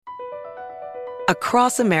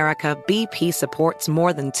Across America, BP supports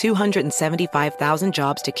more than 275,000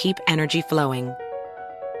 jobs to keep energy flowing.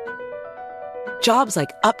 Jobs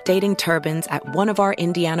like updating turbines at one of our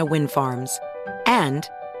Indiana wind farms and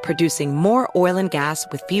producing more oil and gas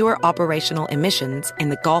with fewer operational emissions in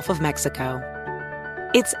the Gulf of Mexico.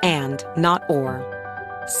 It's and, not or.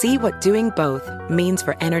 See what doing both means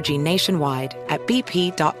for energy nationwide at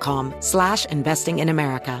bp.com/investing in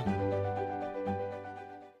America.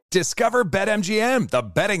 Discover BetMGM, the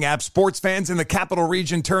betting app sports fans in the capital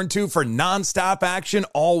region turn to for nonstop action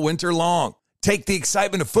all winter long. Take the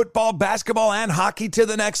excitement of football, basketball, and hockey to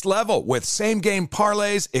the next level with same-game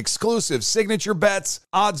parlays, exclusive signature bets,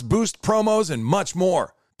 odds boost promos, and much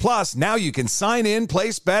more. Plus, now you can sign in,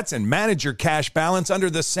 place bets, and manage your cash balance under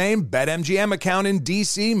the same BetMGM account in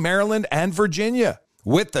D.C., Maryland, and Virginia.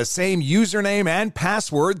 With the same username and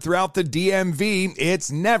password throughout the DMV,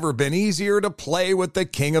 it's never been easier to play with the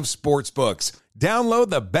king of sportsbooks. Download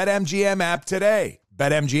the BetMGM app today.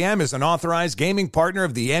 BetMGM is an authorized gaming partner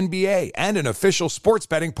of the NBA and an official sports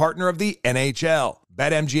betting partner of the NHL.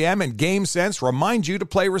 BetMGM and GameSense remind you to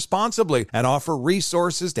play responsibly and offer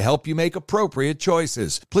resources to help you make appropriate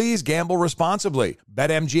choices. Please gamble responsibly.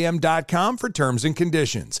 BetMGM.com for terms and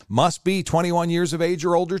conditions. Must be 21 years of age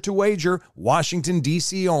or older to wager. Washington,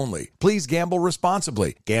 D.C. only. Please gamble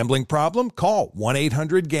responsibly. Gambling problem? Call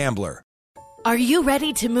 1-800-GAMBLER. Are you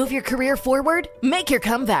ready to move your career forward? Make your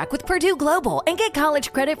comeback with Purdue Global and get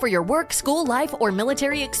college credit for your work, school life, or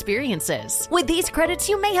military experiences. With these credits,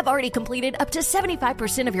 you may have already completed up to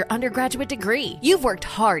 75% of your undergraduate degree. You've worked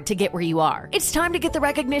hard to get where you are. It's time to get the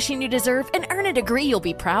recognition you deserve and earn a degree you'll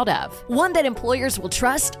be proud of. One that employers will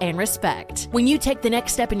trust and respect. When you take the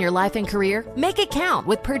next step in your life and career, make it count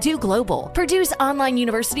with Purdue Global, Purdue's online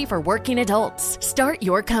university for working adults. Start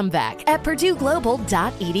your comeback at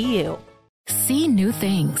purdueglobal.edu. See new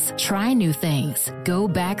things, try new things, go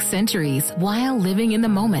back centuries while living in the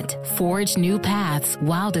moment, forge new paths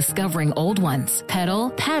while discovering old ones, pedal,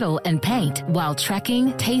 paddle, and paint while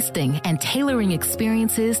trekking, tasting, and tailoring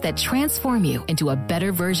experiences that transform you into a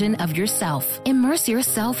better version of yourself. Immerse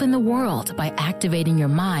yourself in the world by activating your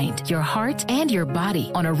mind, your heart, and your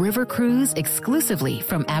body on a river cruise exclusively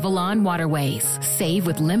from Avalon Waterways. Save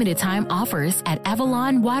with limited time offers at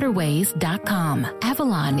AvalonWaterways.com.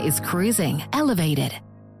 Avalon is cruising elevated.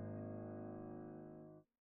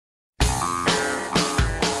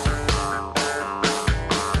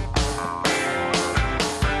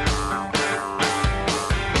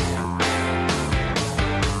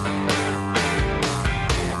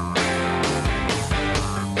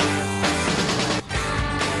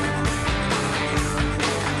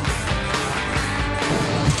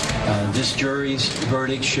 This jury's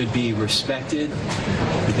verdict should be respected.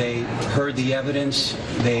 They heard the evidence.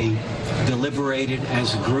 They deliberated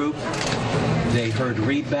as a group. They heard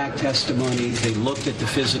readback testimony. They looked at the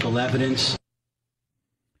physical evidence.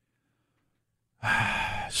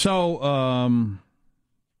 So,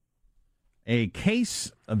 a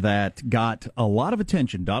case that got a lot of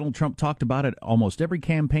attention. Donald Trump talked about it almost every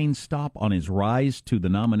campaign stop on his rise to the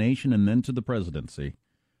nomination and then to the presidency.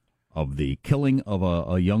 Of the killing of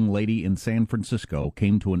a young lady in San Francisco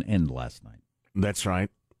came to an end last night. That's right,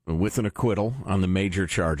 with an acquittal on the major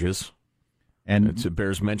charges. And it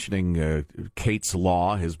bears mentioning Kate's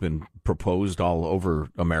Law has been proposed all over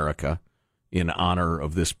America in honor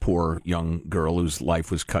of this poor young girl whose life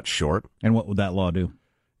was cut short. And what would that law do?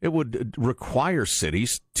 It would require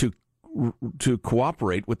cities to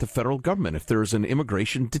cooperate with the federal government. If there's an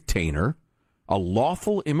immigration detainer, a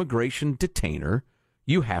lawful immigration detainer,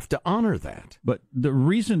 you have to honor that. But the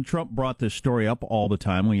reason Trump brought this story up all the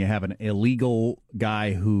time, when you have an illegal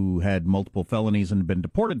guy who had multiple felonies and been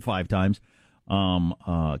deported 5 times,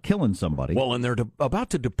 killing somebody. Well, and they're about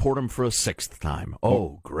to deport him for a 6th time.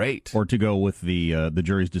 Oh, great. Or to go with the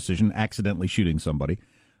jury's decision, accidentally shooting somebody.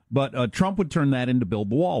 But Trump would turn that into build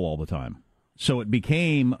the wall all the time. So it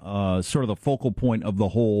became sort of the focal point of the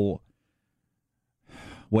whole,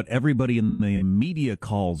 what everybody in the media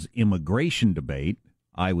calls immigration debate.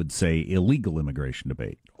 I would say illegal immigration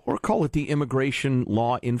debate. Or call it the immigration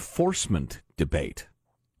law enforcement debate.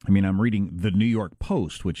 I mean, I'm reading the New York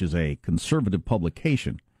Post, which is a conservative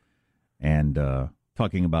publication, and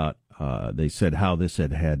talking about, they said how this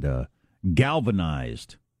had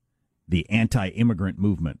galvanized the anti-immigrant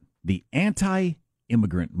movement. The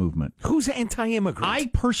anti-immigrant movement. Who's anti-immigrant? I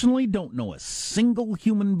personally don't know a single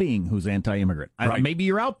human being who's anti-immigrant. Right. Maybe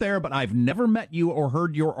you're out there, but I've never met you or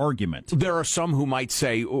heard your argument. There are some who might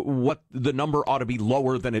say what the number ought to be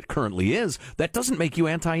lower than it currently is. That doesn't make you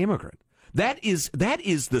anti-immigrant. That is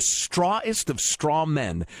the strawest of straw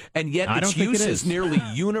men, and yet its think use it is nearly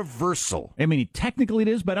universal. I mean, technically it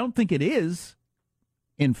is, but I don't think it is.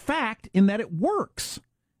 In fact, in that it works.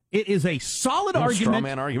 It is a solid argument. Straw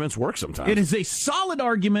man arguments work sometimes. It is a solid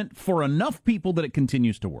argument for enough people that it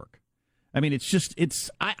continues to work. I mean,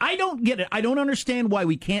 I don't get it. I don't understand why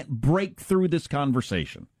we can't break through this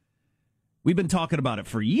conversation. We've been talking about it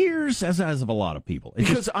for years, as of a lot of people.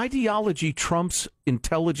 Because ideology trumps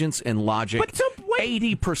intelligence and logic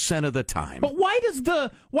 80% of the time. But why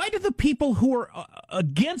do the people who are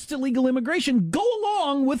against illegal immigration go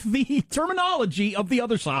along with the terminology of the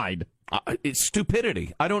other side? It's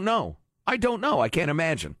stupidity. I don't know. I can't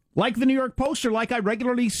imagine. Like the New York Post, or like I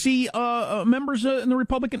regularly see members in the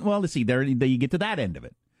Republican. Well, let's see. There you get to that end of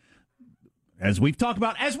it. As we've talked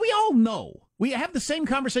about, as we all know, we have the same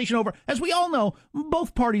conversation over. As we all know,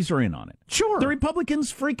 both parties are in on it. Sure. The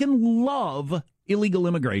Republicans freaking love illegal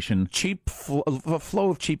immigration. Cheap flow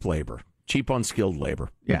of cheap labor, cheap unskilled labor.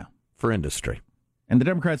 Yeah. For industry. And the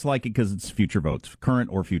Democrats like it because it's future votes,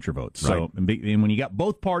 current or future votes. Right. So, and when you got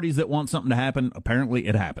both parties that want something to happen, apparently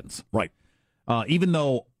it happens. Right. Even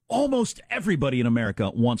though almost everybody in America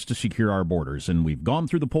wants to secure our borders, and we've gone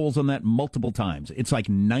through the polls on that multiple times. It's like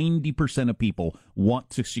 90% of people want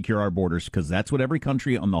to secure our borders because that's what every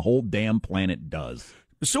country on the whole damn planet does.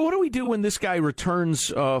 So what do we do when this guy returns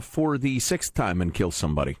for the 6th time and kills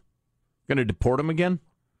somebody? Going to deport him again?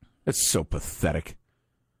 It's so pathetic.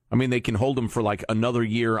 I mean, they can hold him for like another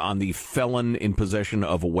year on the felon in possession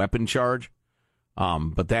of a weapon charge,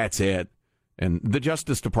 but that's it. And the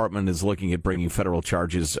Justice Department is looking at bringing federal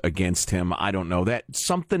charges against him. I don't know. That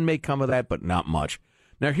something may come of that, but not much.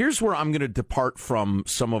 Now, here's where I'm going to depart from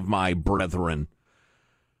some of my brethren.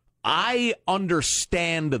 I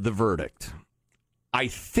understand the verdict. I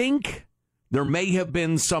think there may have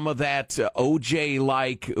been some of that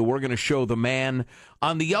O.J.-like, we're going to show the man.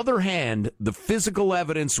 On the other hand, the physical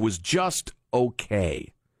evidence was just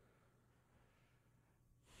okay.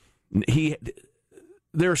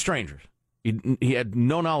 They're strangers. He had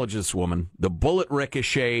no knowledge of this woman. The bullet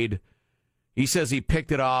ricocheted. He says he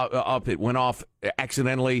picked it up. It went off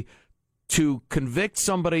accidentally. To convict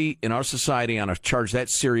somebody in our society on a charge that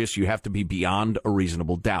serious, you have to be beyond a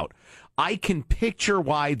reasonable doubt. I can picture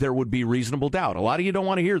why there would be reasonable doubt. A lot of you don't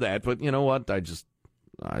want to hear that, but you know what? I'm just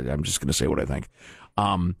going to say what I think.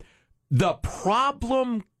 The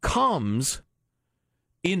problem comes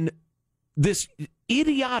in this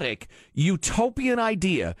idiotic utopian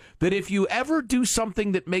idea that if you ever do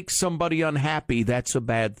something that makes somebody unhappy, that's a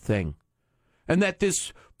bad thing. And that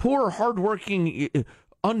this poor, hardworking,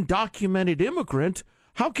 undocumented immigrant,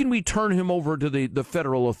 how can we turn him over to the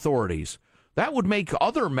federal authorities? That would make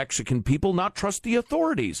other Mexican people not trust the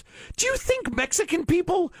authorities. Do you think Mexican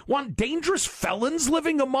people want dangerous felons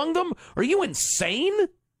living among them? Are you insane?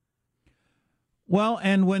 Well,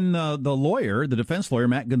 and when the defense lawyer,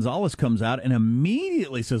 Matt Gonzalez, comes out and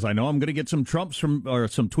immediately says, I know I'm going to get some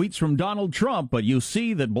tweets from Donald Trump, but you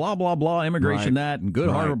see that blah, blah, blah, immigration, right. that, and good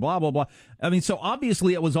Harvard, blah, blah, blah. I mean, so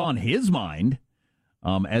obviously it was on his mind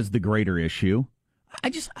as the greater issue.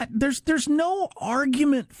 There's no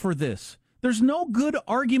argument for this. There's no good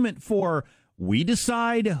argument for we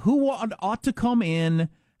decide who ought to come in,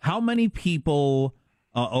 how many people,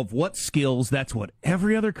 of what skills. That's what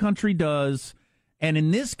every other country does. And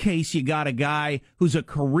in this case, you got a guy who's a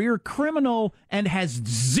career criminal and has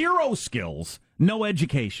zero skills, no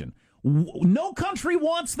education. No country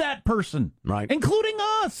wants that person, right? Including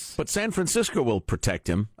us. But San Francisco will protect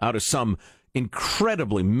him out of some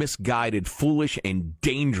incredibly misguided, foolish, and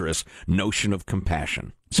dangerous notion of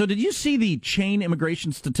compassion. So did you see the chain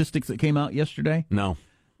immigration statistics that came out yesterday? No.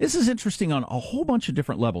 This is interesting on a whole bunch of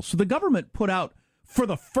different levels. So the government put out, for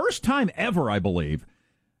the first time ever, I believe,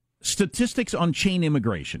 statistics on chain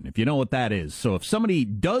immigration, if you know what that is. So if somebody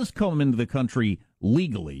does come into the country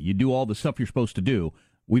legally, you do all the stuff you're supposed to do.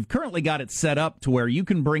 We've currently got it set up to where you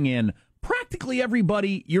can bring in practically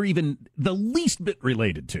everybody you're even the least bit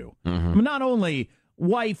related to. Mm-hmm. Not only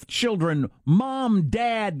wife, children, mom,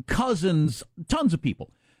 dad, cousins, tons of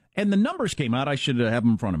people. And the numbers came out. I should have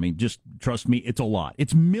them in front of me. Just trust me, it's a lot.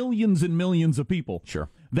 It's millions and millions of people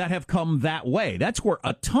that have come that way. That's where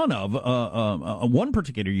a ton of, one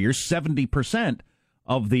particular year, 70%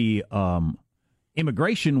 of the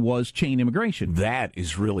immigration was chain immigration. That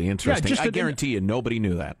is really interesting. I guarantee you nobody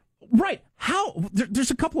knew that. Right. How?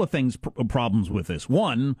 There's a couple of problems with this.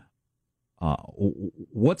 One,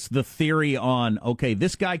 what's the theory on, okay,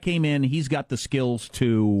 this guy came in, he's got the skills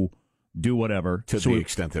to do whatever. To the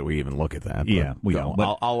extent that we even look at that. Yeah, we don't.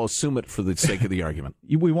 But I'll assume it for the sake of the argument.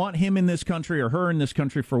 We want him in this country or her in this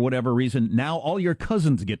country for whatever reason. Now all your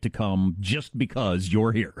cousins get to come just because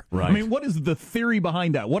you're here. Right. I mean, what is the theory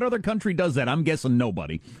behind that? What other country does that? I'm guessing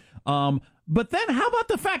nobody. But then how about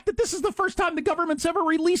the fact that this is the first time the government's ever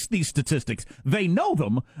released these statistics? They know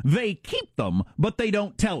them, they keep them, but they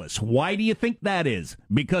don't tell us. Why do you think that is?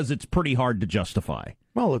 Because it's pretty hard to justify.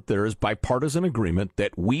 Well, there is bipartisan agreement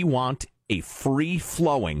that we want a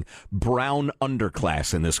free-flowing brown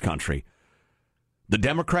underclass in this country. The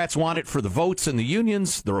Democrats want it for the votes and the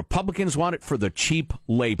unions. The Republicans want it for the cheap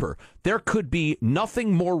labor. There could be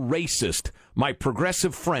nothing more racist, my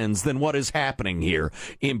progressive friends, than what is happening here.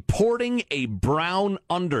 Importing a brown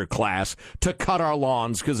underclass to cut our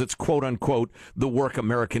lawns because it's, quote-unquote, the work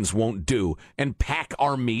Americans won't do, and pack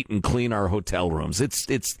our meat and clean our hotel rooms.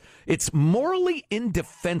 It's morally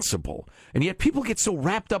indefensible. And yet people get so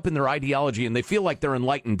wrapped up in their ideology and they feel like they're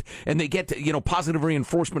enlightened, and they get, positive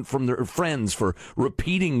reinforcement from their friends for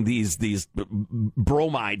repeating these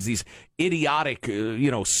bromides, these idiotic,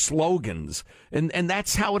 slogans. And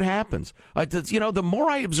that's how it happens. The more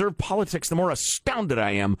I observe politics, the more astounded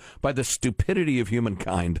I am by the stupidity of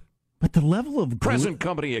humankind. But the level of present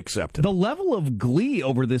company accepted. The level of glee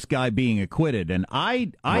over this guy being acquitted, and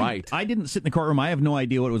I didn't sit in the courtroom. I have no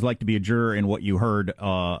idea what it was like to be a juror and what you heard,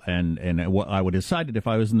 and what I would have decided if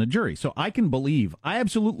I was in the jury. So I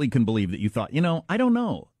absolutely can believe that you thought, I don't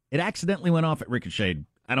know. It accidentally went off at Ricochet.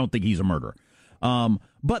 I don't think he's a murderer.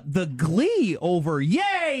 But the glee over,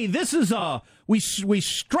 yay! This is we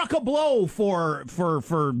struck a blow for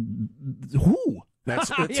who?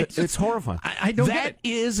 It's horrifying. I don't get it. That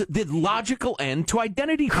is the logical end to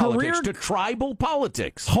identity politics, to tribal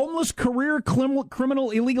politics. Homeless career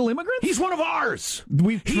criminal illegal immigrants? He's one of ours.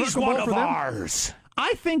 He's one of ours.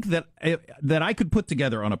 I think that I could put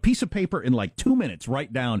together on a piece of paper in like 2 minutes,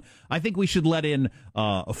 write down, I think we should let in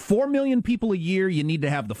 4 million people a year. You need to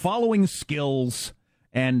have the following skills,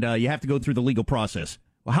 and you have to go through the legal process.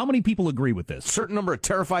 Well, how many people agree with this? Certain number of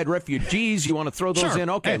terrified refugees. You want to throw those in?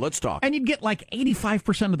 Okay, let's talk. And you'd get like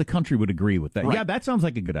 85% of the country would agree with that. Right. Yeah, that sounds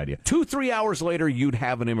like a good idea. 2-3 hours later, you'd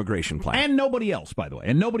have an immigration plan. And nobody else, by the way.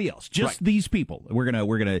 And nobody else. Just these people. We're gonna.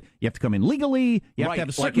 You have to come in legally. You have to have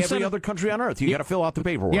a certain like every other country on earth. You got to fill out the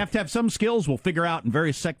paperwork. You have to have some skills. We'll figure out in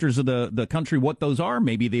various sectors of the country what those are.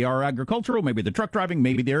 Maybe they are agricultural. Maybe they're truck driving.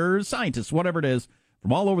 Maybe they're scientists. Whatever it is,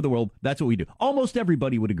 from all over the world. That's what we do. Almost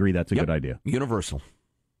everybody would agree that's a good idea. Universal.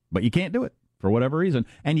 But you can't do it for whatever reason.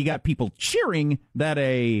 And you got people cheering that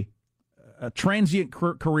a transient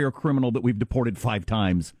career criminal that we've deported 5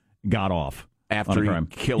 times got off after he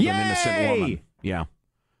killed an innocent woman. Yeah.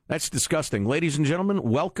 That's disgusting. Ladies and gentlemen,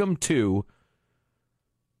 welcome to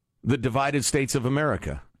the divided states of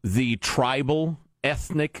America, the tribal,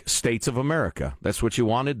 ethnic states of America. That's what you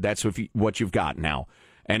wanted. That's what you've got now.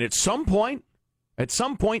 And at some point,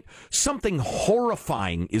 something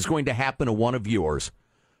horrifying is going to happen to one of yours.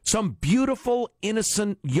 Some beautiful,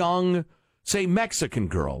 innocent, young, say, Mexican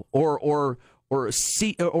girl, or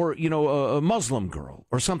a Muslim girl,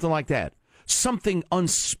 or something like that. Something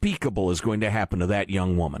unspeakable is going to happen to that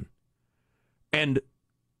young woman, and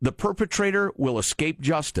the perpetrator will escape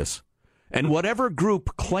justice. And whatever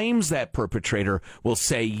group claims that perpetrator will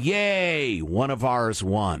say, "Yay, one of ours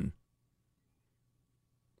won."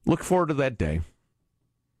 Look forward to that day.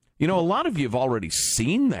 A lot of you have already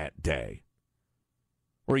seen that day,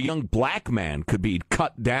 where a young black man could be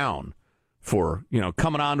cut down for,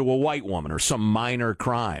 coming on to a white woman or some minor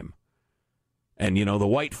crime. And, the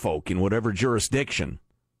white folk in whatever jurisdiction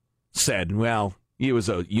said, well, he was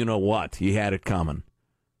you-know-what. He had it coming.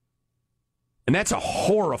 And that's a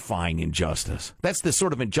horrifying injustice. That's the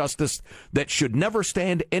sort of injustice that should never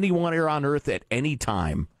stand anyone here on earth at any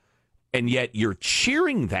time. And yet you're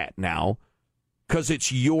cheering that now because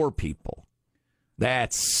it's your people.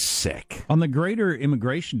 That's sick. On the greater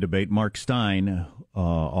immigration debate, Mark Stein,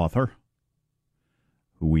 author,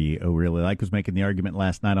 who we really like, was making the argument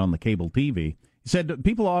last night on the cable TV. He said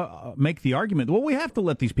people make the argument, well, we have to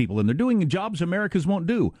let these people in. They're doing jobs Americans won't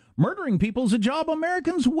do. Murdering people is a job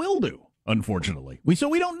Americans will do, unfortunately. So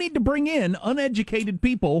we don't need to bring in uneducated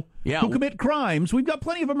people who commit crimes. We've got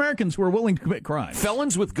plenty of Americans who are willing to commit crimes.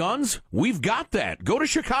 Felons with guns, we've got that. Go to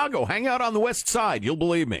Chicago. Hang out on the West Side. You'll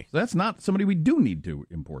believe me. So that's not somebody we do need to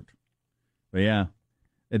import. But yeah.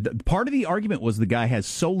 Part of the argument was the guy has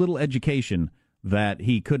so little education that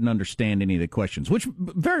he couldn't understand any of the questions, which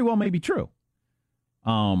very well may be true.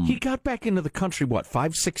 He got back into the country,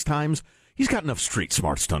 5-6 times? He's got enough street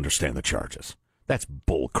smarts to understand the charges. That's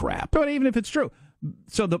bull crap. But even if it's true,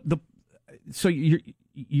 so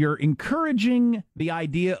you're encouraging the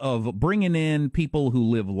idea of bringing in people who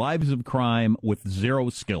live lives of crime with zero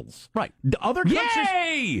skills. Right. Other countries,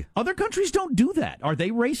 Yay! Other countries don't do that. Are they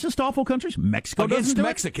racist, awful countries? Mexico Against doesn't do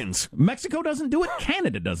Mexicans. it. Mexico doesn't do it.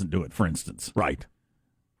 Canada doesn't do it, for instance. Right.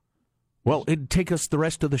 Well, it'd take us the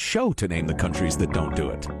rest of the show to name the countries that don't do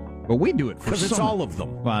it. But we do it for because it's all of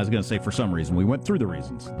them. Well, I was going to say for some reason. We went through the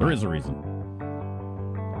reasons. There is a reason.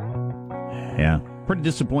 Yeah. Pretty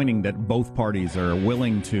disappointing that both parties are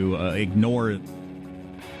willing to ignore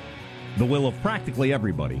the will of practically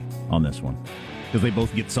everybody on this one, because they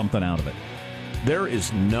both get something out of it. There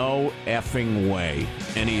is no effing way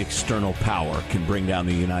any external power can bring down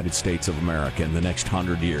the United States of America in the next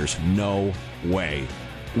 100 years. No way.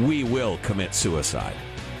 We will commit suicide.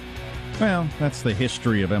 Well, that's the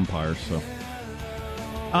history of empires, so.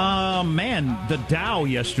 Man, the Dow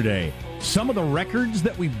yesterday. Some of the records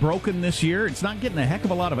that we've broken this year, it's not getting a heck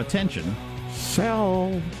of a lot of attention.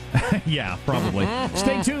 Sell. Yeah, probably.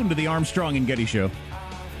 Stay tuned to the Armstrong and Getty Show.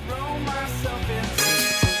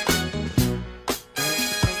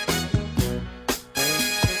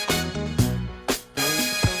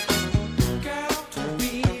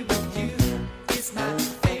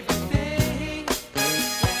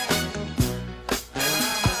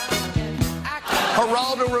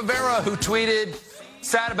 Geraldo Rivera, who tweeted,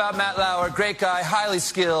 sad about Matt Lauer, great guy, highly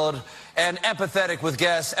skilled and empathetic with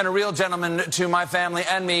guests, and a real gentleman to my family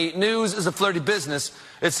and me. News is a flirty business.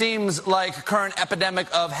 It seems like current epidemic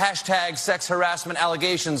of hashtag sex harassment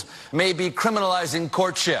allegations may be criminalizing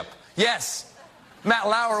courtship. Yes, Matt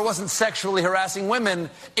Lauer wasn't sexually harassing women.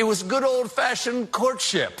 It was good old-fashioned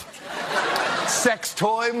courtship. Sex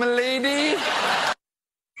toy, milady?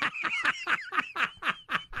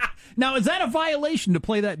 Now, is that a violation to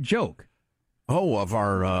play that joke? Oh, of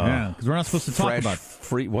our... yeah, because we're not supposed to talk about...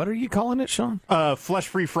 Free, what are you calling it, Sean? Flesh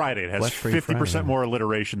Free Friday. It has 50% more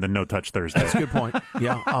alliteration than No Touch Thursday. That's a good point.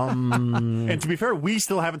 Yeah. And to be fair, we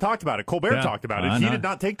still haven't talked about it. Colbert talked about it. He did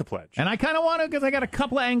not take the pledge. And I kind of want to, because I got a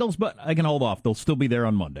couple of angles, but I can hold off. They'll still be there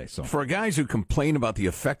on Monday. So for guys who complain about the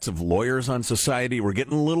effects of lawyers on society, we're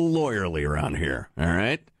getting a little lawyerly around here. All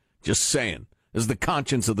right? Just saying. This is the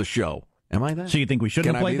conscience of the show. Am I that? So you think we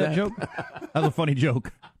shouldn't have played that joke? That was a funny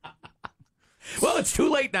joke. Well, it's too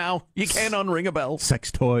late now. You can't unring a bell.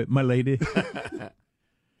 Sex toy, my lady.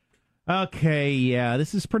 Okay, yeah,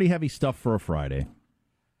 this is pretty heavy stuff for a Friday.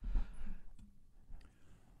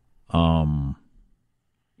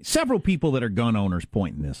 Several people that are gun owners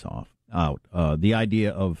pointing this out. The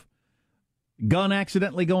idea of gun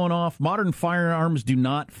accidentally going off. Modern firearms do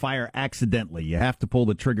not fire accidentally. You have to pull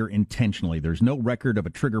the trigger intentionally. There's no record of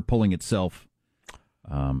a trigger pulling itself.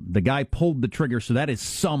 The guy pulled the trigger, so that is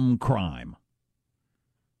some crime.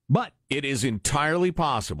 But it is entirely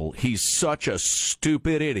possible he's such a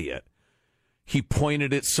stupid idiot. He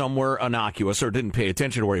pointed it somewhere innocuous or didn't pay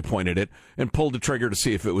attention to where he pointed it and pulled the trigger to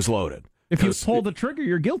see if it was loaded. If you pull the trigger,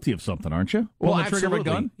 you're guilty of something, aren't you? Pull the trigger of a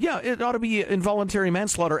gun? Yeah, it ought to be involuntary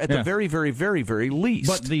manslaughter at the very, very, very, very least.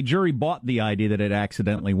 But the jury bought the idea that it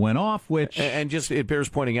accidentally went off, which... And just, it bears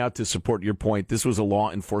pointing out to support your point, this was a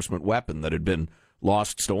law enforcement weapon that had been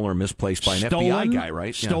lost, stolen, or misplaced by an FBI guy,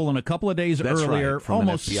 right? Stolen a couple of days earlier. Right, from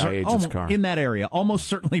almost an FBI agent's car. In that area. Almost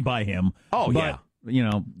certainly by him. Oh, but, yeah. You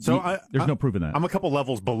know, so there's no proof in that. I'm a couple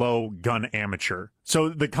levels below gun amateur. So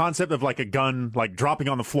the concept of like a gun like dropping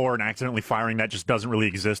on the floor and accidentally firing, that just doesn't really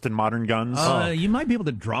exist in modern guns. You might be able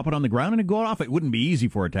to drop it on the ground and it go off. It wouldn't be easy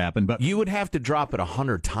for it to happen, but you would have to drop it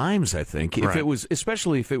 100 times, I think, if it was,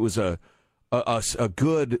 especially if it was a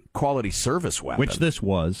good quality service weapon, which this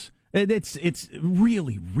was. It's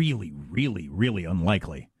really, really, really, really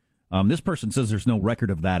unlikely. This person says there's no record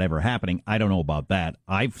of that ever happening. I don't know about that.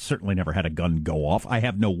 I've certainly never had a gun go off. I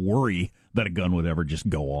have no worry that a gun would ever just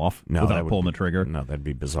go off without pulling the trigger. No, that'd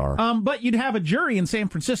be bizarre. But you'd have a jury in San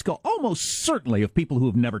Francisco almost certainly of people who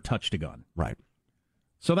have never touched a gun. Right.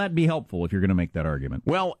 So that'd be helpful if you're going to make that argument.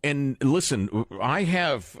 Well, and listen, I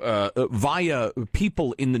have, via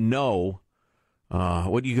people in the know,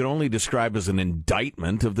 what you could only describe as an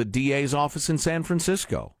indictment of the DA's office in San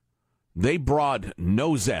Francisco. They brought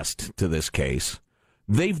no zest to this case.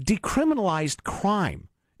 They've decriminalized crime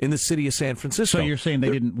in the city of San Francisco. So you're saying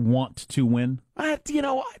they didn't want to win?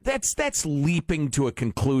 That's leaping to a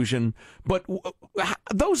conclusion. But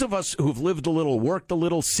those of us who've lived a little, worked a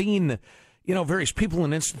little, seen, various people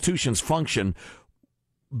and institutions function,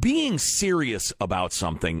 being serious about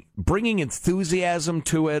something, bringing enthusiasm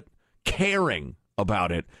to it, caring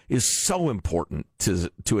about it is so important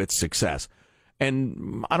to its success.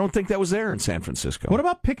 And I don't think that was there in San Francisco. What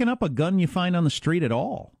about picking up a gun you find on the street at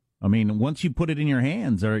all? I mean, once you put it in your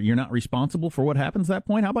hands, you're not responsible for what happens at that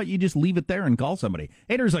point. How about you just leave it there and call somebody?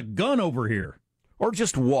 Hey, there's a gun over here. Or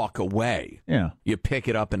just walk away. Yeah. You pick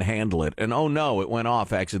it up and handle it, and oh no, it went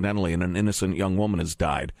off accidentally and an innocent young woman has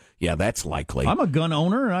died. Yeah, that's likely. I'm a gun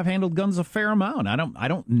owner, and I've handled guns a fair amount. I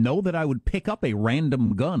don't know that I would pick up a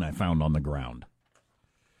random gun I found on the ground.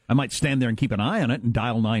 I might stand there and keep an eye on it and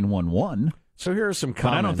dial 911. So here are some comments.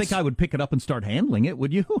 But I don't think I would pick it up and start handling it,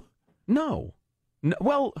 would you? No.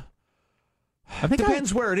 Well, I think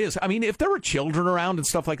depends where it is. I mean, if there were children around and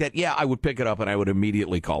stuff like that, yeah, I would pick it up and I would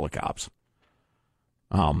immediately call the cops.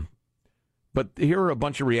 But here are a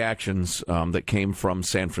bunch of reactions that came from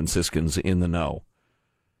San Franciscans in the know.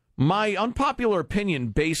 My unpopular opinion,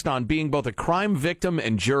 based on being both a crime victim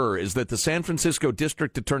and juror, is that the San Francisco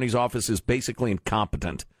District Attorney's Office is basically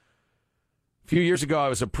incompetent. A few years ago, I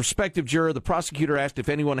was a prospective juror. The prosecutor asked if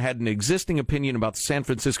anyone had an existing opinion about the San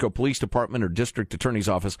Francisco Police Department or District Attorney's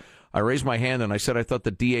Office. I raised my hand and I said I thought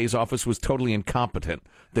the DA's office was totally incompetent.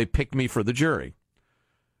 They picked me for the jury.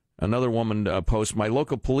 Another woman posts, my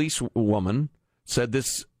local police woman said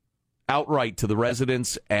this outright to the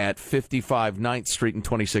residents at 55 9th Street in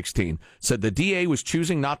 2016. Said the DA was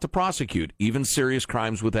choosing not to prosecute, even serious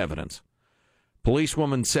crimes with evidence.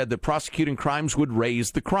 Policewoman said that prosecuting crimes would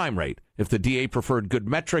raise the crime rate. If the DA preferred good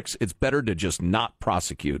metrics, it's better to just not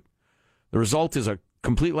prosecute. The result is a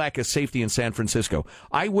complete lack of safety in San Francisco.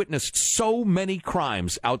 I witnessed so many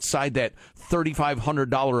crimes outside that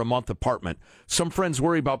 $3,500 a month apartment. Some friends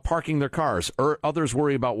worry about parking their cars, or others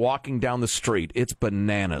worry about walking down the street. It's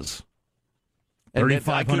bananas.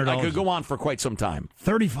 $3,500. I could go on for quite some time.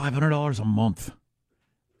 $3,500 a month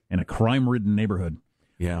in a crime-ridden neighborhood.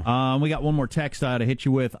 Yeah. We got one more text to hit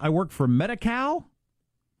you with. I work for Medi-Cal.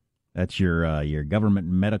 That's your government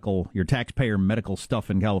medical, your taxpayer medical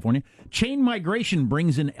stuff in California. Chain migration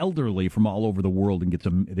brings in elderly from all over the world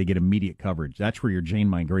and they get immediate coverage. That's where your chain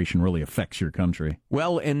migration really affects your country.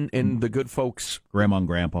 Well, and the good folks, Grandma and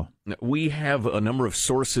Grandpa. We have a number of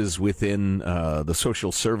sources within the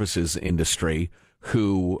social services industry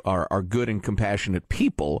who are good and compassionate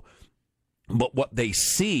people, but what they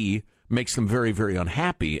see makes them very, very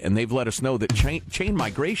unhappy, and they've let us know that chain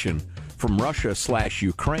migration from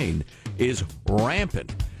Russia/Ukraine is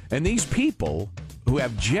rampant. And these people who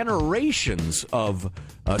have generations of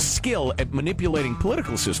skill at manipulating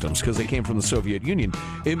political systems because they came from the Soviet Union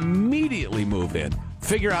immediately move in,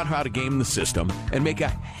 figure out how to game the system, and make a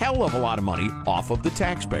hell of a lot of money off of the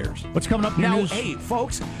taxpayers. What's coming up in your now, news? Hey,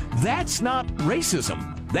 folks, that's not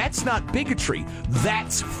racism. That's not bigotry.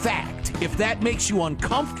 That's fact. If that makes you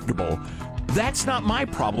uncomfortable, that's not my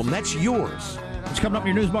problem. That's yours. What's coming up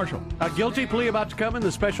in your news, Marshall? A guilty plea about to come in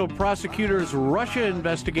the special prosecutor's Russia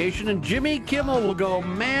investigation, and Jimmy Kimmel will go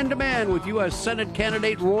man-to-man with U.S. Senate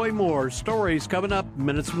candidate Roy Moore. Stories coming up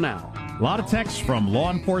minutes from now. A lot of texts from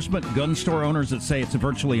law enforcement, gun store owners that say it's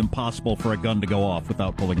virtually impossible for a gun to go off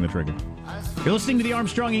without pulling the trigger. You're listening to the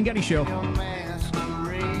Armstrong and Getty Show.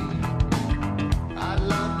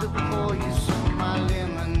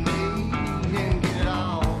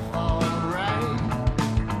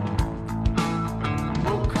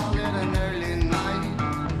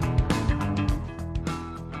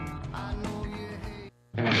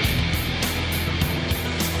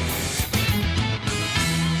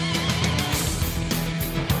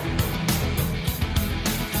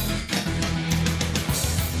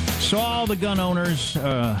 So all the gun owners in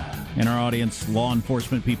our audience, law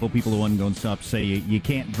enforcement people who own gun shops, say you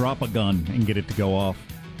can't drop a gun and get it to go off.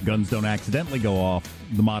 Guns don't accidentally go off,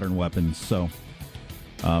 the modern weapons. So,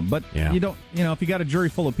 but yeah. You don't, if you got a jury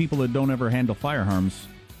full of people that don't ever handle firearms,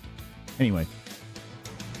 anyway.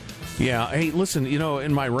 Yeah. Hey, listen,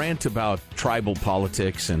 in my rant about tribal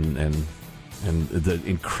politics and the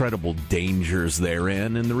incredible dangers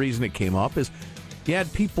therein, and the reason it came up is you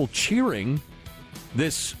had people cheering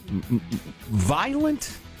this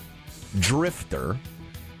violent drifter,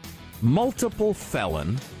 multiple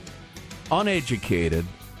felon, uneducated,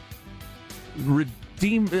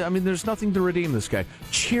 there's nothing to redeem this guy.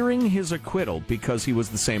 Cheering his acquittal because he was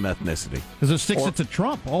the same ethnicity. Because it sticks it to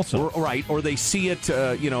Trump also. Or they see it,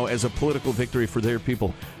 as a political victory for their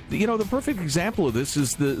people. The perfect example of this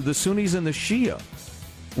is the Sunnis and the Shia.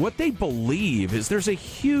 What they believe is there's a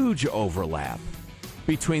huge overlap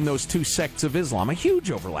between those two sects of Islam, a huge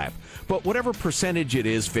overlap. But whatever percentage it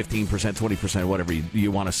is, 15%, 20%, whatever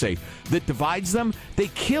you want to say, that divides them, they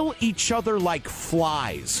kill each other like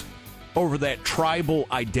flies over that tribal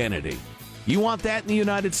identity. You want that in the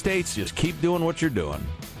United States? Just keep doing what you're doing.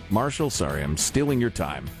 Marshall, sorry, I'm stealing your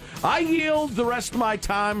time. I yield the rest of my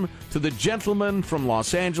time to the gentleman from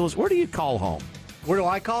Los Angeles. Where do you call home? Where do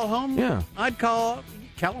I call home? Yeah. I'd call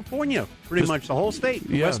California, pretty much the whole state,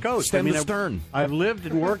 Yeah, West Coast. stem to stern. I've lived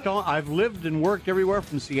and worked everywhere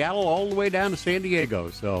from Seattle all the way down to San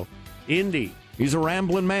Diego. So, indeed. He's a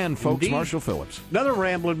rambling man, folks. Indeed. Marshall Phillips. Another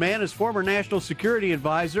rambling man is former National Security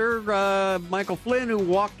Advisor Michael Flynn, who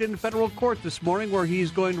walked into federal court this morning where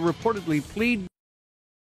he's going to reportedly plead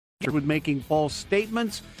with making false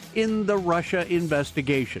statements in the Russia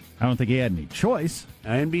investigation. I don't think he had any choice.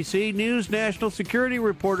 NBC News national security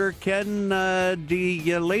reporter Ken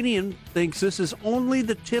Dilanian thinks this is only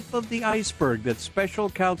the tip of the iceberg, that special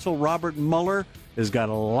counsel Robert Mueller has got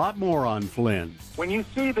a lot more on Flynn. When you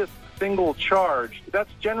see this single charge,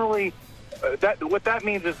 that's generally, what that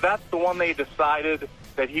means is that's the one they decided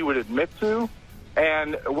that he would admit to,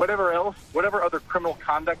 and whatever other criminal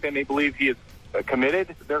conduct they may believe he has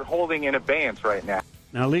committed, they're holding in abeyance right now.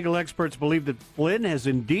 Now, legal experts believe that Flynn has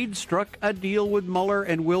indeed struck a deal with Mueller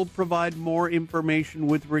and will provide more information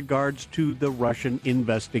with regards to the Russian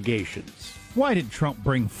investigations. Why did Trump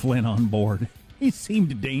bring Flynn on board? He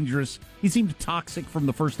seemed dangerous. He seemed toxic from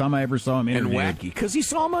the first time I ever saw him interviewed. And wacky, because he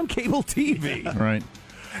saw him on cable TV. Right.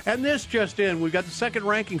 And this just in, we've got the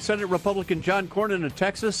second-ranking Senate Republican John Cornyn of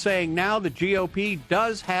Texas saying now the GOP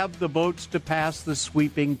does have the votes to pass the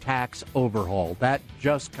sweeping tax overhaul. That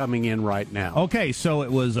just coming in right now. Okay, so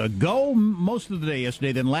it was a go most of the day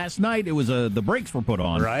yesterday. Then last night it was the brakes were put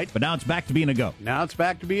on. Right. But now it's back to being a go. Now it's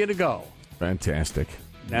back to being a go. Fantastic.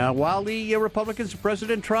 Now, while the Republicans and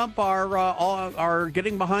President Trump are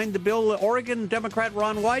getting behind the bill, Oregon Democrat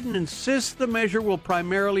Ron Wyden insists the measure will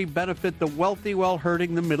primarily benefit the wealthy while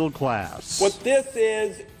hurting the middle class. What this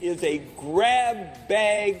is a grab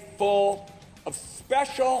bag full of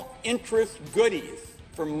special interest goodies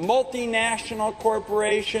for multinational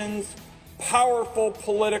corporations, powerful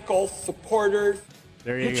political supporters.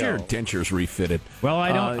 There you Get go. your dentures refitted. Well,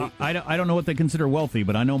 I don't know what they consider wealthy,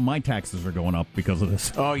 but I know my taxes are going up because of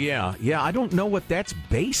this. Oh, yeah. Yeah, I don't know what that's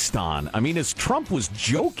based on. I mean, as Trump was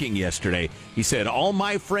joking yesterday, he said, all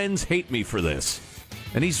my friends hate me for this.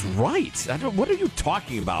 And he's right. What are you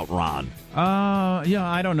talking about, Ron? Yeah,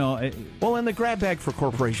 I don't know. Well, and the grab bag for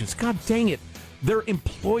corporations, God dang it. They're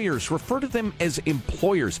employers. Refer to them as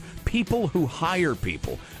employers, people who hire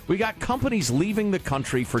people. We got companies leaving the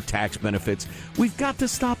country for tax benefits. We've got to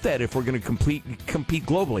stop that if we're going to compete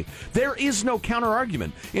globally. There is no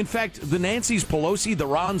counter-argument. In fact, the Nancy's Pelosi, the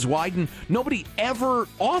Rons Wyden, nobody ever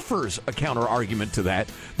offers a counter-argument to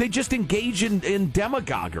that. They just engage in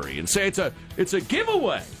demagoguery and say it's a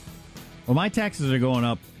giveaway. Well, my taxes are going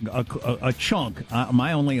up a chunk.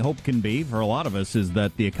 My only hope can be, for a lot of us, is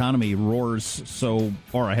that the economy roars so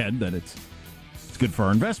far ahead that it's good for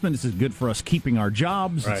our investments. It's good for us keeping our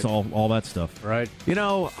jobs. Right. It's all that stuff. Right. You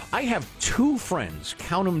know, I have two friends,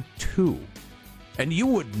 count them two, and you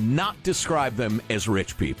would not describe them as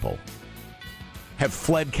rich people, have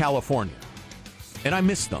fled California. And I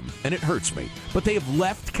miss them, and it hurts me. But they have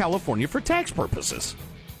left California for tax purposes.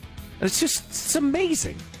 And it's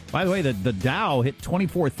amazing. By the way, the Dow hit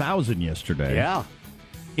 24,000 yesterday. Yeah.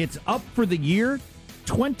 It's up for the year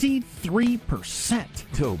 23%.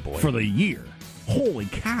 Oh, boy. For the year. Holy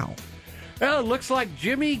cow. Well, it looks like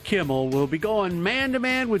Jimmy Kimmel will be going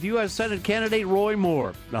man-to-man with U.S. Senate candidate Roy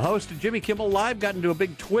Moore. The host of Jimmy Kimmel Live got into a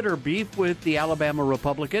big Twitter beef with the Alabama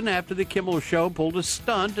Republican after the Kimmel Show pulled a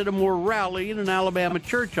stunt at a Moore rally in an Alabama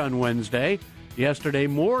church on Wednesday. Yesterday,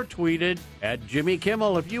 Moore tweeted, at Jimmy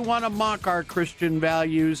Kimmel, if you want to mock our Christian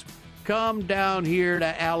values, come down here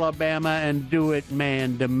to Alabama and do it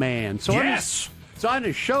man-to-man. So yes! On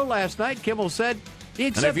his show last night, Kimmel said he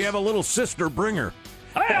accepts... And if you have a little sister, bring her.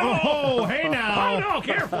 Oh, hey now. Oh, no,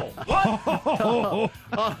 careful.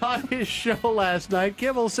 On his show last night,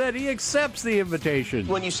 Kimmel said he accepts the invitation.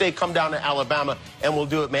 When you say come down to Alabama and we'll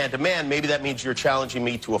do it man-to-man, maybe that means you're challenging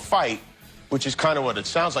me to a fight, which is kind of what it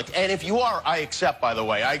sounds like. And if you are, I accept, by the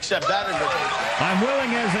way. I accept that invitation. I'm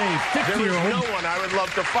willing as a 50-year-old. There is no one I would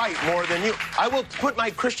love to fight more than you. I will put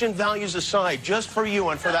my Christian values aside just for you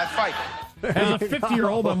and for that fight. As a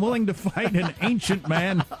 50-year-old, I'm willing to fight an ancient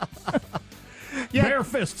man. Yeah. Bare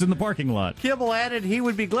fists in the parking lot. Kimmel added he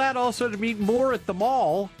would be glad also to meet Moore at the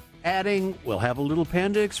mall, adding, we'll have a little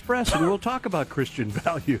Panda Express and we'll talk about Christian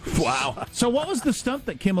values. Wow. So what was the stunt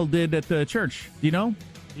that Kimmel did at the church? Do you know?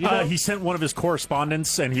 He sent one of his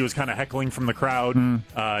correspondents, and he was kind of heckling from the crowd,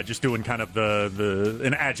 just doing kind of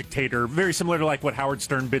an agitator, very similar to like what Howard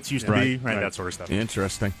Stern bits used to be, right? That sort of stuff.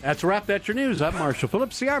 Interesting. That's a wrap. That's your news. I'm Marshall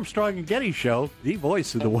Phillips, the Armstrong and Getty Show, the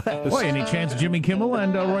voice of the West. Boy, any chance Jimmy Kimmel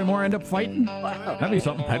and Roy Moore end up fighting? That'd be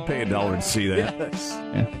something. I'd pay $1 to see that. Yes.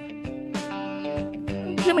 Yeah.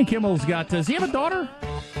 Jimmy Kimmel's got, does he have a daughter?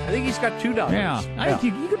 I think he's got $2. Yeah. I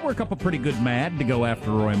think you could work up a pretty good mad to go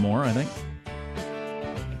after Roy Moore, I think.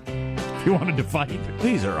 If you wanted to fight.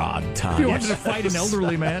 These are odd times. If you wanted to fight an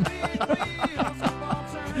elderly man.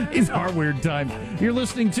 These are weird times. You're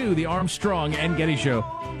listening to the Armstrong and Getty Show.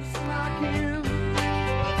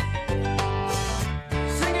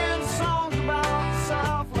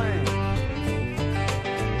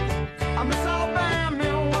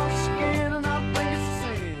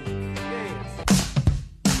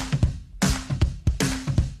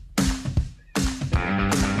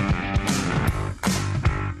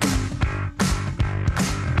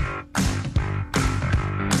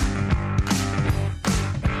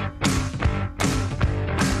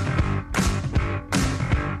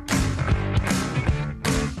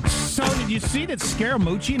 You see that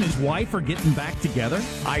Scaramucci and his wife are getting back together?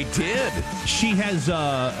 I did. She has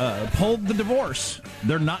pulled the divorce.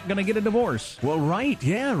 They're not going to get a divorce. Well, right,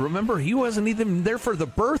 yeah. Remember, he wasn't even there for the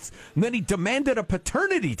birth, and then he demanded a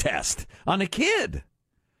paternity test on a kid.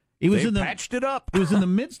 They patched it up. It was in the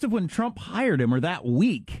midst of when Trump hired him, or that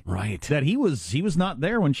week, right? That he was not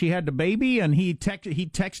there when she had the baby, and he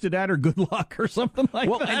texted at her good luck or something like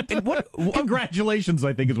that. And what congratulations,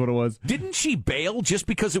 I think is what it was. Didn't she bail just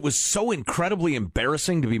because it was so incredibly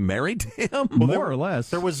embarrassing to be married to him? Well, more or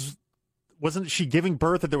less. Wasn't she giving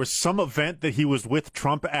birth that there was some event that he was with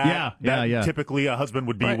Trump at? Yeah. Typically, a husband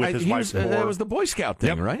would be with his wife. That was the Boy Scout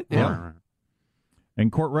thing, right? Yeah. Right. And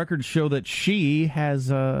court records show that she has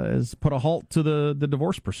put a halt to the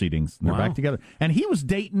divorce proceedings. They're back together. And he was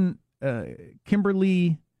dating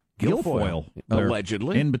Kimberly Guilfoyle.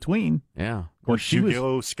 Allegedly. In between. Yeah. Of course, she was...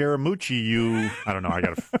 Scaramucci, I don't know, I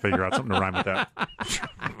got to figure out something to rhyme with that.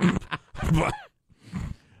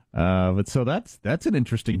 But so that's an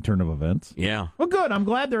interesting turn of events. Yeah. Well, good. I'm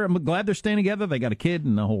glad they're staying together. They got a kid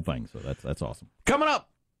and the whole thing. So that's awesome. Coming up.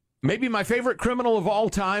 Maybe my favorite criminal of all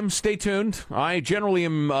time. Stay tuned. I generally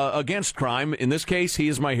am against crime. In this case, he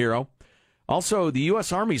is my hero. Also, the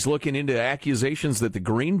U.S. Army's looking into accusations that the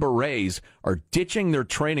Green Berets are ditching their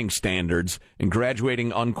training standards and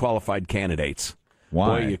graduating unqualified candidates.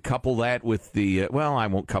 Why? Boy, you couple that with the... well, I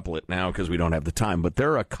won't couple it now because we don't have the time, but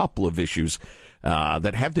there are a couple of issues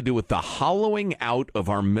that have to do with the hollowing out of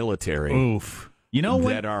our military. Oof.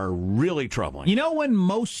 That are really troubling. You know when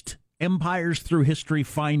most... empires through history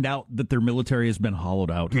find out that their military has been hollowed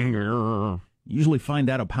out. Usually find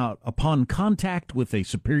out upon contact with a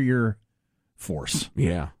superior force.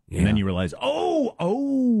 Yeah. And then you realize,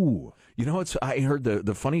 oh. You know, I heard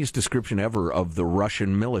the funniest description ever of the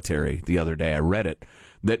Russian military the other day. I read it.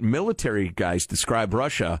 That military guys describe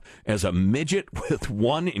Russia as a midget with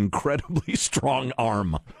one incredibly strong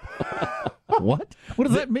arm. What? What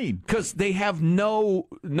does that mean? Because they have no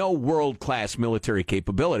world-class military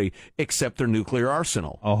capability except their nuclear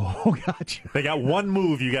arsenal. Oh, gotcha. They got one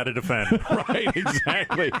move you got to defend. Right,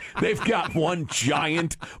 exactly. They've got one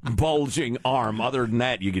giant bulging arm. Other than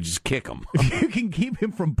that, you could just kick them. If you can keep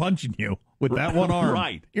him from punching you with that one arm,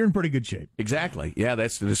 right, you're in pretty good shape. Exactly. Yeah,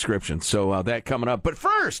 that's the description. So that coming up. But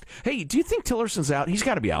first, hey, do you think Tillerson's out? He's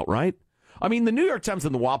got to be out, right? I mean, the New York Times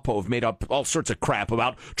and the WAPO have made up all sorts of crap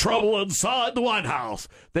about trouble inside the White House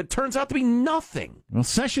that turns out to be nothing. Well,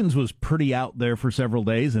 Sessions was pretty out there for several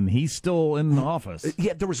days, and he's still in the office.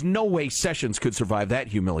 Yeah, there was no way Sessions could survive that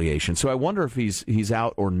humiliation. So I wonder if he's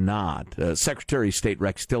out or not. Secretary of State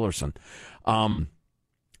Rex Tillerson.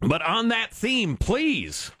 But on that theme,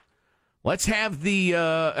 please, let's have the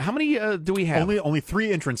how many do we have? Only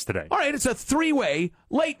 3 entrants today. All right, it's a 3-way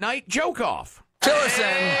late-night joke-off.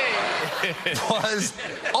 Tillerson was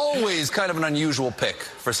always kind of an unusual pick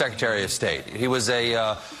for Secretary of State. He was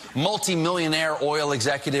a multi-millionaire oil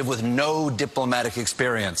executive with no diplomatic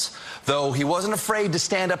experience, though he wasn't afraid to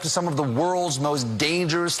stand up to some of the world's most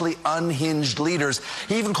dangerously unhinged leaders.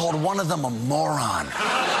 He even called one of them a moron.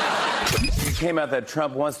 It came out that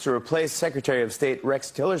Trump wants to replace Secretary of State Rex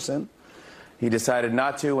Tillerson. He decided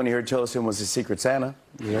not to when he heard Tillerson was his Secret Santa.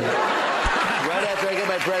 Yeah. Right after I get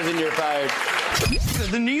my present, you're fired.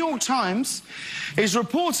 The New York Times is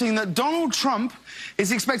reporting that Donald Trump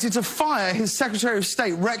is expected to fire his Secretary of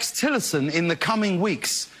State, Rex Tillerson, in the coming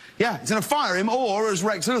weeks. Yeah, he's going to fire him, or, as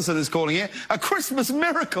Rex Tillerson is calling it, a Christmas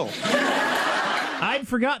miracle. I'd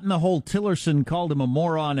forgotten the whole Tillerson called him a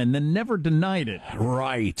moron and then never denied it.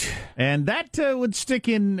 Right. And that would stick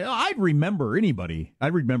in. I'd remember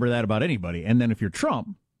that about anybody. And then if you're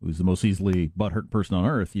Trump, who's the most easily butthurt person on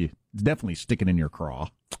earth, it's definitely sticking in your craw.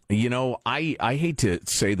 You know, I hate to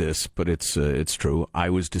say this, but it's true. I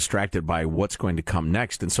was distracted by what's going to come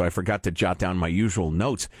next, and so I forgot to jot down my usual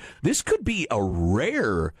notes. This could be a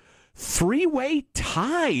rare 3-way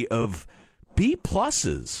tie of B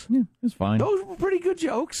pluses. Yeah, it's fine. Those were pretty good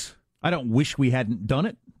jokes. I don't wish we hadn't done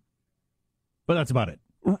it, but that's about it.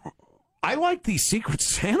 I like the Secret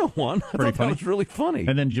Santa one. I thought that was really funny.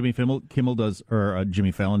 And then Jimmy Kimmel does, or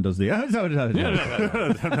Jimmy Fallon does the...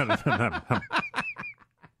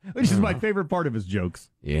 Which is my favorite part of his jokes.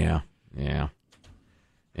 Yeah.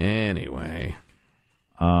 Anyway.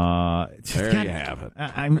 There you have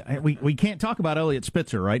it. We can't talk about Elliot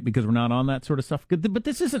Spitzer, right? Because we're not on that sort of stuff. But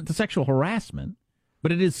this isn't the sexual harassment,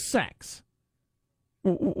 but it is sex.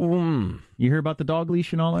 You hear about the dog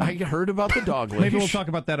leash and all that? I heard about the dog leash. Maybe we'll talk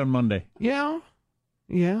about that on Monday. Yeah.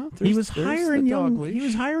 He was hiring young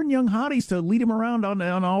hotties to lead him around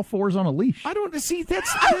on all fours on a leash. I don't see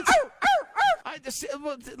that's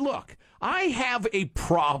look, I have a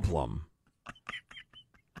problem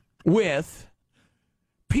with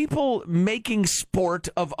people making sport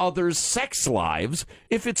of others' sex lives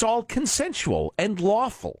if it's all consensual and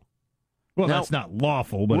lawful. Well, now, that's not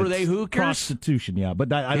lawful, but were they hookers? Prostitution, yeah. But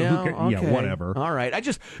whatever. All right.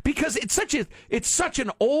 Because it's such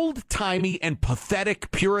an old-timey and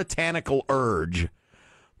pathetic puritanical urge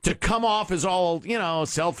to come off as all,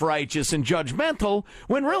 self-righteous and judgmental,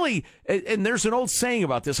 when really, and there's an old saying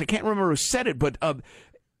about this, I can't remember who said it, but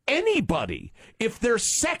anybody, if their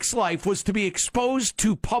sex life was to be exposed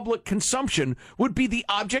to public consumption, would be the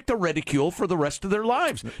object of ridicule for the rest of their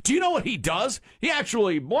lives. Do you know what he does? He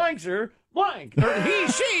actually blanks her. Blank. Or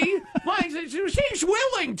she, blank, she's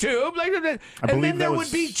willing to. And then there would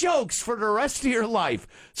be jokes for the rest of your life.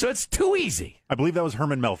 So it's too easy. I believe that was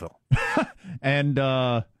Herman Melville. And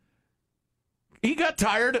he got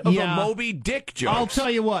tired of the Moby Dick jokes. I'll tell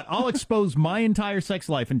you what, I'll expose my entire sex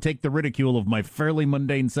life and take the ridicule of my fairly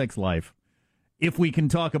mundane sex life if we can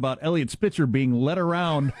talk about Elliot Spitzer being led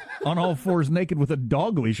around on all fours naked with a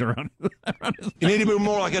dog leash around his You need to be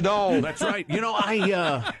more like a dog. That's right.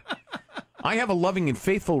 I have a loving and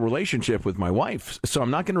faithful relationship with my wife, so I'm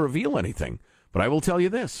not going to reveal anything. But I will tell you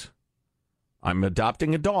this. I'm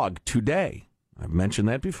adopting a dog today. I've mentioned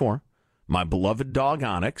that before. My beloved dog,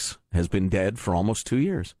 Onyx, has been dead for almost 2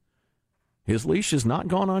 years. His leash has not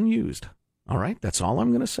gone unused. All right? That's all I'm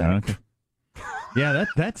going to say. Okay. Yeah,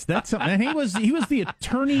 that's something. And he was the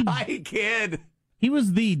attorney. I kid. He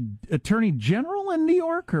was the attorney general in New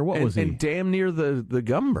York, or what was he? And damn near the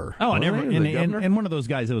Gumber. Oh, and one of those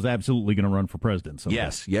guys that was absolutely going to run for president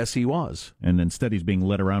someday. Yes, he was. And instead he's being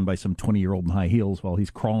led around by some 20-year-old in high heels while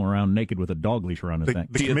he's crawling around naked with a dog leash around his neck.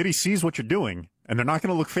 The committee sees what you're doing, and they're not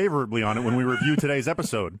going to look favorably on it when we review today's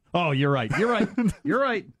episode. Oh, you're right. You're right.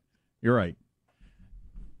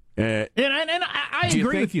 And I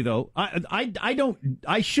agree with you, though.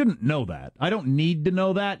 I shouldn't know that. I don't need to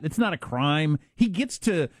know that. It's not a crime. He gets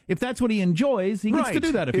to, if that's what he enjoys, he gets to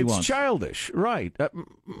do that if he wants. It's childish, right.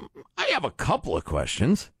 I have a couple of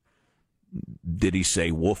questions. Did he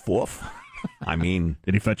say woof woof? I mean,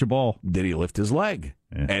 did he fetch a ball? Did he lift his leg?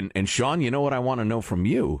 Yeah. And Sean, you know what I want to know from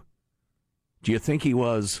you? Do you think he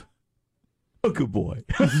was a good boy?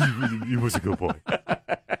 He was a good boy.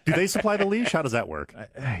 Do they supply the leash? How does that work?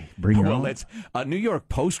 Bring your own. That's a New York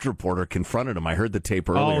Post reporter confronted him. I heard the tape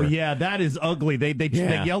earlier. Oh yeah, that is ugly. They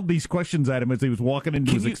yelled these questions at him as he was walking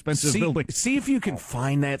into his expensive building. See if you can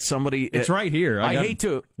find that somebody. It's right here. I hate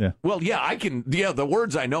to. Yeah. Well, yeah, I can. Yeah, the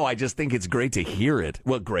words I know. I just think it's great to hear it.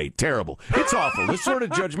 Well, great, terrible. It's awful. This sort of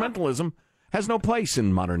judgmentalism has no place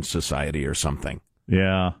in modern society or something.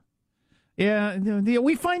 Yeah. Yeah,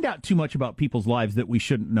 we find out too much about people's lives that we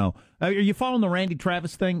shouldn't know. Are you following the Randy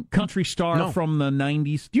Travis thing? Country star from the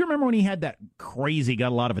 90s. Do you remember when he had that crazy,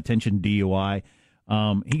 got a lot of attention DUI?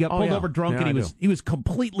 He got pulled over drunk, and he was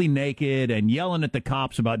completely naked and yelling at the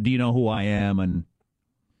cops about, "Do you know who I am?" And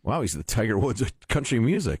wow, he's the Tiger Woods of country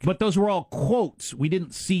music. But those were all quotes. We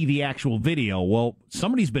didn't see the actual video. Well,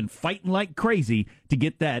 somebody's been fighting like crazy to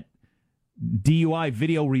get that DUI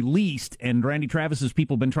video released, and Randy Travis's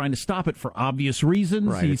people have been trying to stop it for obvious reasons.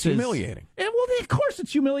 Right, it's humiliating. Well, of course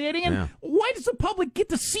it's humiliating, and why does the public get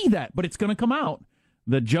to see that? But it's going to come out.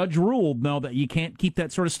 The judge ruled, no, that you can't keep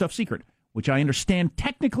that sort of stuff secret, which I understand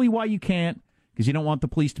technically why you can't, because you don't want the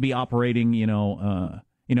police to be operating,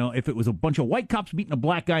 if it was a bunch of white cops beating a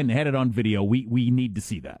black guy and they had it on video, we need to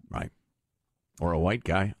see that. Right. Or a white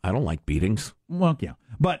guy. I don't like beatings. Well, yeah.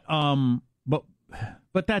 But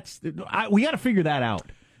that's we got to figure that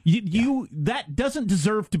out. That doesn't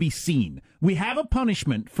deserve to be seen. We have a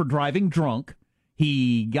punishment for driving drunk.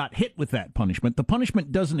 He got hit with that punishment. The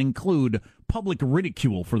punishment doesn't include public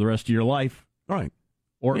ridicule for the rest of your life. Right.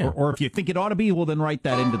 Or if you think it ought to be, well, then write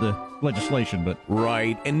that into the legislation. But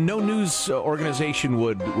right, and no news organization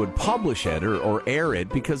would publish it or air it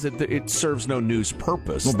because it serves no news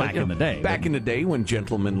purpose. Well, back in the day when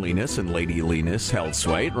gentlemanliness and ladyliness held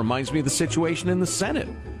sway, it reminds me of the situation in the Senate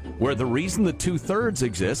where the reason the 2/3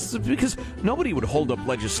 exists is because nobody would hold up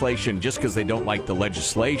legislation just because they don't like the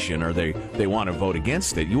legislation or they want to vote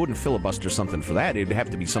against it. You wouldn't filibuster something for that. It'd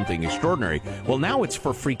have to be something extraordinary. Well, now it's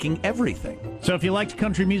for freaking everything. So if you liked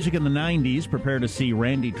country music in the 90s, prepare to see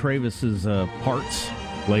Randy Travis's parts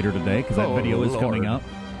later today, because that video is coming up.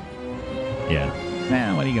 Yeah.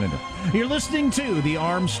 Nah, what are you going to do? You're listening to the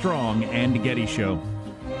Armstrong and Getty Show.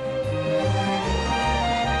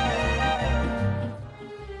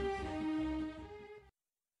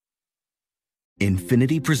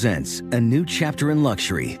 Infinity presents a new chapter in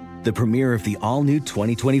luxury, the premiere of the all-new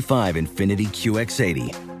 2025 Infinity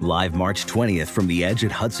QX80, live March 20th from the Edge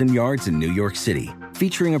at Hudson Yards in New York City,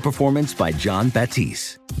 featuring a performance by John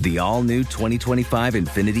Batiste. The all-new 2025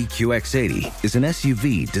 Infinity QX80 is an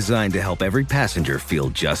SUV designed to help every passenger feel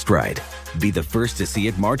just right. Be the first to see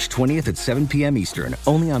it March 20th at 7 p.m. Eastern,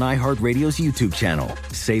 only on iHeartRadio's YouTube channel.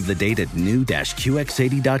 Save the date at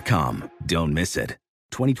new-QX80.com. Don't miss it.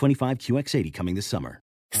 2025 QX80 coming this summer.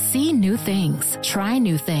 See new things, try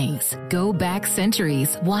new things, go back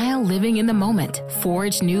centuries while living in the moment,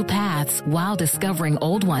 forge new paths while discovering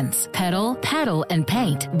old ones, pedal, paddle, and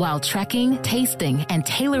paint while trekking, tasting, and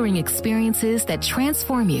tailoring experiences that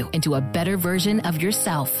transform you into a better version of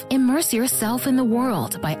yourself. Immerse yourself in the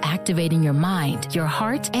world by activating your mind, your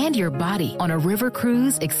heart, and your body on a river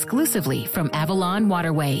cruise exclusively from Avalon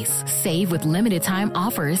Waterways. Save with limited time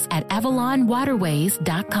offers at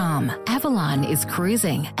AvalonWaterways.com. Avalon is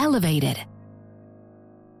cruising elevated.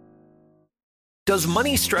 Does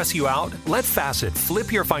money stress you out? Let Facet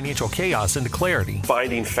flip your financial chaos into clarity.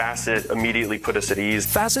 Finding Facet immediately put us at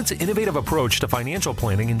ease. Facet's innovative approach to financial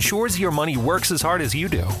planning ensures your money works as hard as you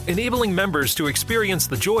do, enabling members to experience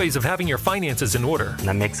the joys of having your finances in order. And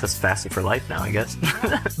that makes us Facet for life now, I guess.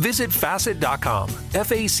 Visit Facet.com,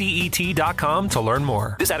 FACET.com to learn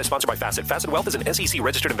more. This ad is sponsored by Facet. Facet Wealth is an SEC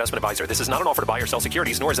registered investment advisor. This is not an offer to buy or sell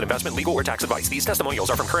securities, nor is it investment, legal, or tax advice. These testimonials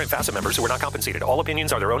are from current Facet members who are not compensated. All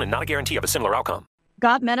opinions are their own and not a guarantee of a similar outcome.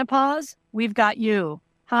 Got menopause? We've got you.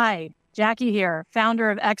 Hi, Jackie here, founder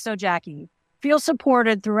of Exo Jackie. Feel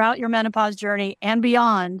supported throughout your menopause journey and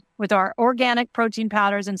beyond with our organic protein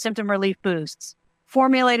powders and symptom relief boosts.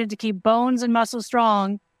 Formulated to keep bones and muscles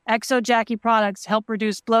strong, Exo Jackie products help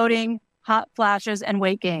reduce bloating, hot flashes, and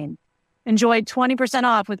weight gain. Enjoy 20%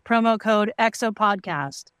 off with promo code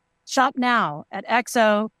EXOPODCAST. Shop now at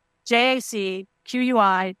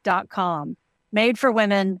exojacqui.com. Made for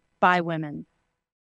women, by women.